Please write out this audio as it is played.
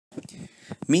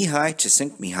Mihai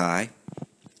Csikszentmihalyi,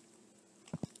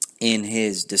 in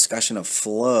his discussion of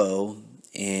flow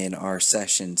in our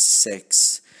session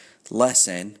 6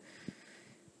 lesson,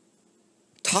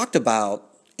 talked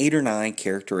about 8 or 9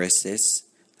 characteristics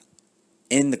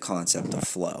in the concept of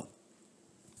flow.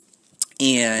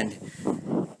 And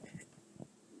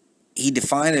he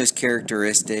defined those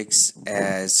characteristics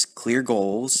as clear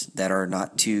goals that are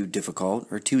not too difficult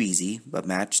or too easy, but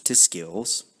matched to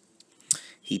skills.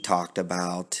 He talked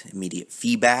about immediate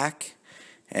feedback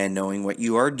and knowing what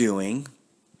you are doing.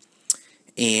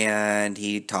 And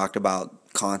he talked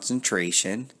about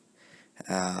concentration,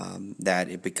 that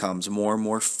it becomes more and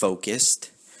more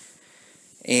focused.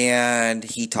 And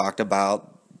he talked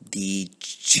about the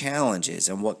challenges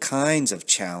and what kinds of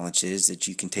challenges that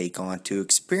you can take on to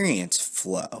experience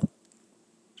flow.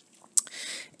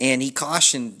 And he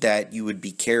cautioned that you would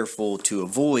be careful to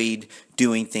avoid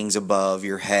doing things above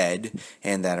your head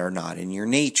and that are not in your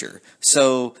nature.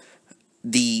 So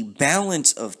the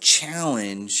balance of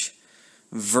challenge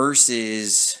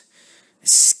versus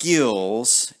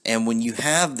skills, and when you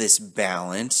have this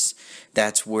balance,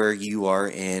 that's where you are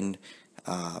in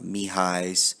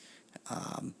Mihai's,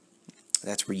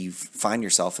 that's where you find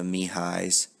yourself in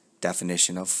Mihai's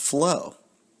definition of flow.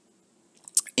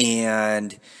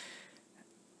 And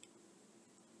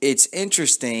it's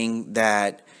interesting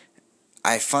that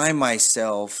I find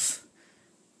myself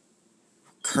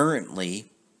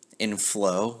currently in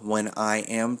flow when I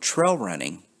am trail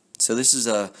running. So this is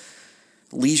a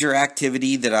leisure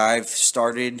activity that I've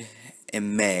started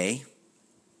in May.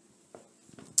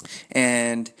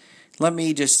 And let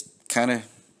me just kind of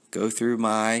go through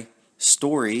my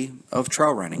story of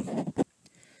trail running.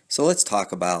 So let's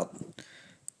talk about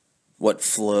what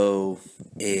flow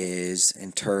is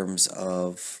in terms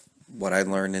of what I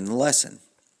learned in the lesson.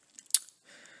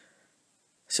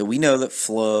 So we know that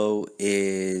flow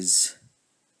is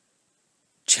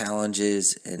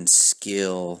challenges and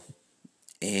skill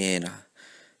in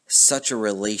such a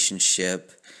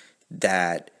relationship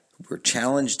that we're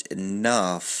challenged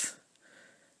enough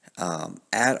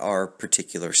at our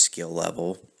particular skill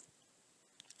level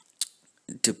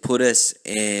to put us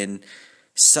in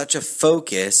such a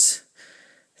focus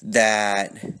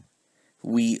that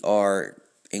we are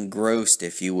engrossed,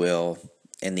 if you will,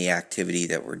 in the activity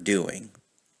that we're doing.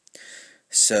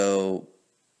 So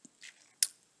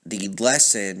the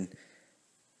lesson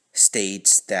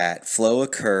states that flow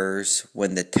occurs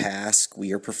when the task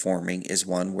we are performing is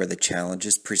one where the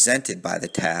challenges presented by the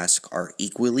task are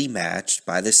equally matched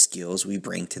by the skills we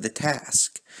bring to the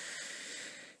task.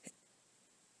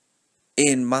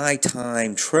 In my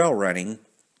time trail running,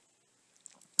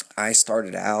 I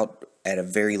started out at a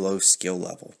very low skill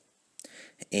level,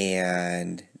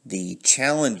 and the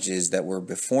challenges that were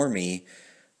before me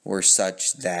were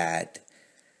such that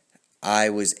I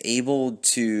was able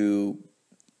to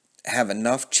have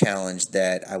enough challenge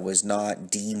that I was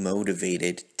not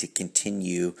demotivated to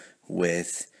continue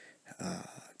with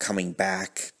coming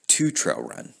back to trail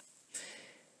run.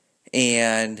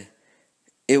 And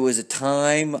it was a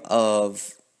time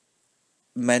of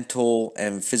mental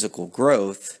and physical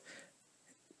growth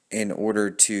in order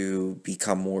to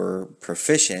become more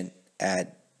proficient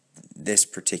at this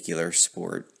particular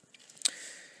sport.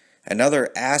 Another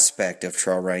aspect of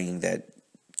trail running that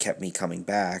kept me coming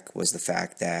back was the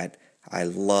fact that I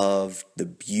loved the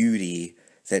beauty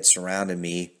that surrounded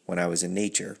me when I was in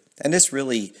nature. And this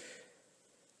really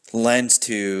lends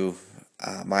to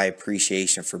my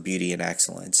appreciation for beauty and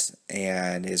excellence,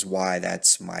 and is why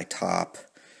that's my top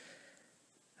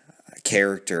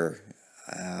character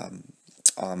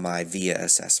on my VIA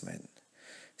assessment.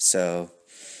 So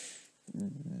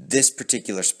this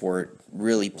particular sport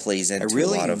really plays into a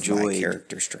lot of my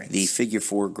character strengths. The figure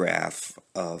 4 graph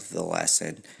of the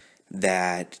lesson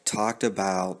that talked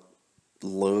about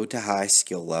low to high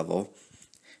skill level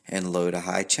and low to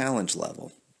high challenge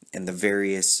level, and the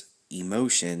various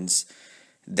emotions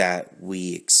that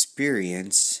we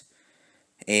experience.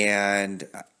 And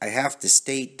I have to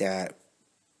state that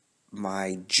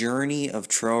my journey of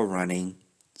trail running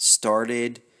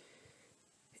started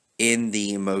in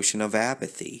the emotion of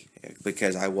apathy,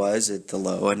 because I was at the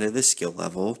low end of the skill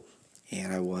level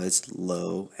and I was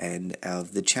low end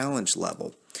of the challenge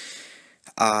level.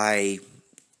 I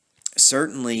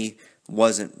certainly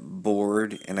wasn't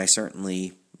bored, and I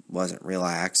certainly wasn't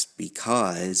relaxed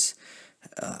because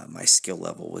my skill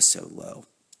level was so low.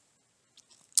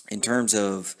 In terms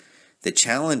of the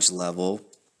challenge level,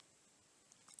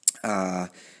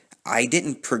 I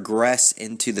didn't progress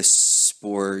into the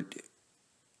sport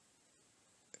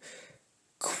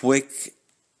quick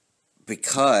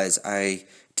because I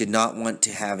did not want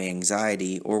to have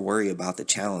anxiety or worry about the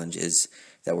challenges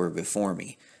that were before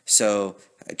me. So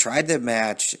I tried to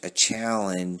match a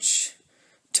challenge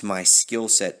to my skill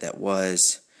set that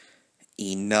was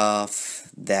enough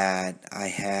that I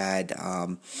had,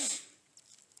 I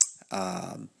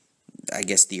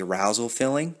guess, the arousal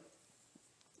feeling.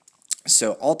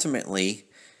 So ultimately,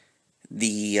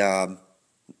 the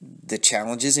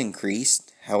challenges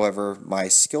increased. However, my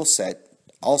skill set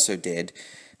also did.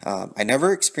 I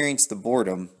never experienced the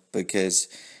boredom because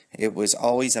it was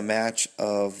always a match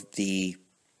of the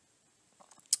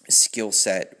skill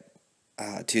set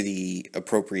to the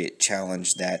appropriate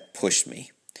challenge that pushed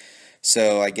me.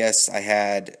 So I guess I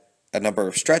had a number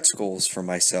of stretch goals for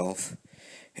myself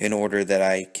in order that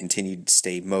I continued to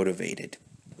stay motivated.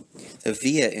 The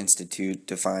VIA Institute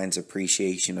defines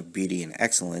appreciation of beauty and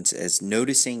excellence as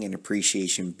noticing and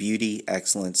appreciation beauty,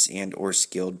 excellence, and or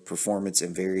skilled performance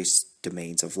in various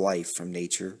domains of life, from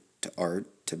nature to art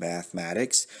to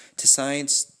mathematics to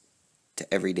science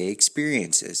to everyday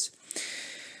experiences.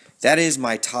 That is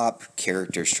my top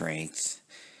character strength.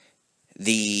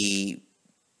 The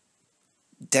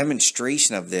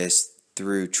demonstration of this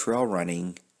through trail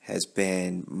running has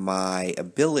been my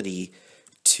ability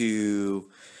to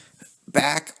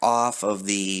back off of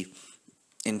the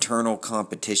internal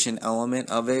competition element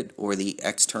of it or the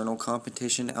external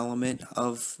competition element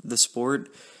of the sport,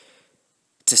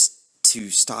 to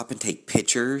stop and take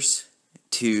pictures,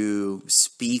 to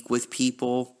speak with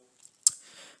people.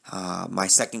 My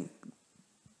second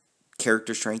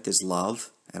character strength is love,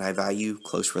 and I value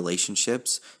close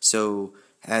relationships. So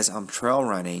as I'm trail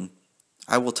running,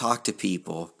 I will talk to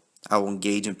people, I will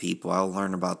engage in people, I will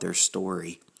learn about their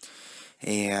story.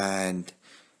 And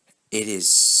it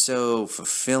is so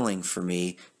fulfilling for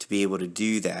me to be able to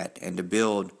do that and to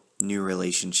build new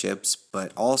relationships,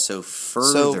 but also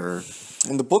further. So,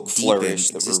 in the book Flourish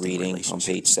that we're reading on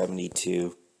page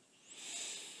 72,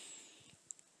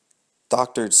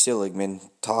 Dr. Seligman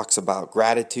talks about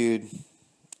gratitude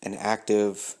and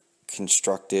active,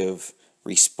 constructive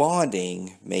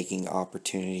responding, making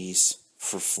opportunities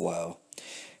for flow.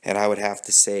 And I would have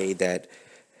to say that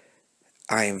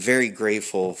I am very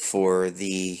grateful for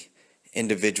the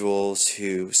individuals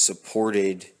who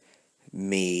supported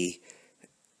me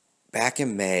back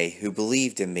in May, who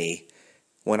believed in me.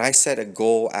 When I set a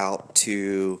goal out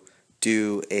to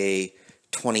do a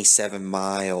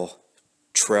 27-mile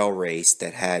trail race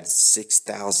that had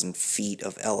 6,000 feet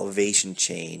of elevation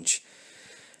change,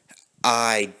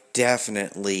 I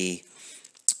definitely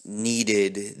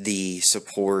needed the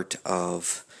support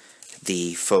of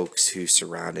the folks who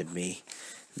surrounded me.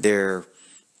 Their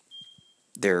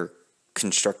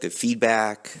constructive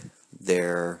feedback,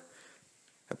 their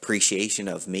appreciation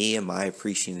of me and my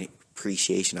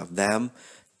appreciation of them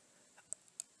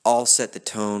all set the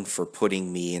tone for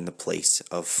putting me in the place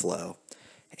of flow.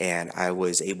 And I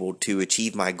was able to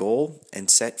achieve my goal and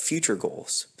set future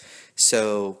goals.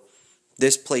 So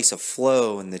this place of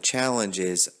flow and the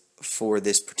challenges for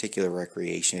this particular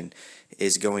recreation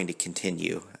is going to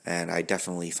continue, and I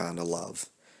definitely found a love.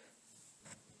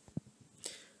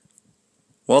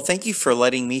 Well, thank you for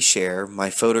letting me share my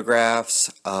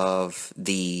photographs of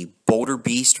the Boulder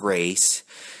Beast race.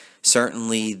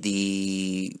 Certainly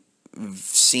the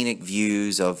scenic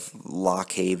views of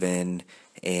Lock Haven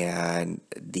and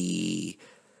the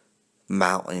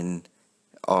mountain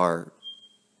are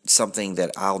something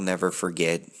that I'll never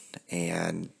forget,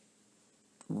 and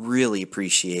really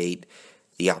appreciate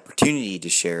the opportunity to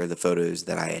share the photos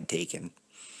that I had taken.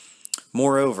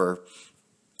 Moreover,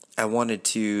 I wanted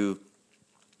to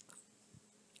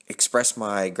express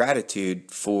my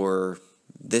gratitude for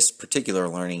this particular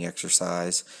learning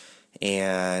exercise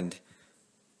and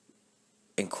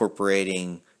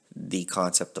incorporating the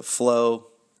concept of flow,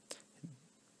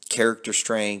 character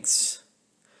strengths,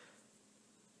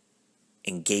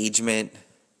 engagement,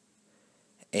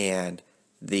 and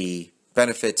the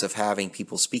benefits of having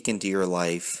people speak into your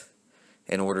life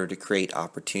in order to create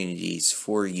opportunities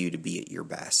for you to be at your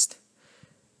best.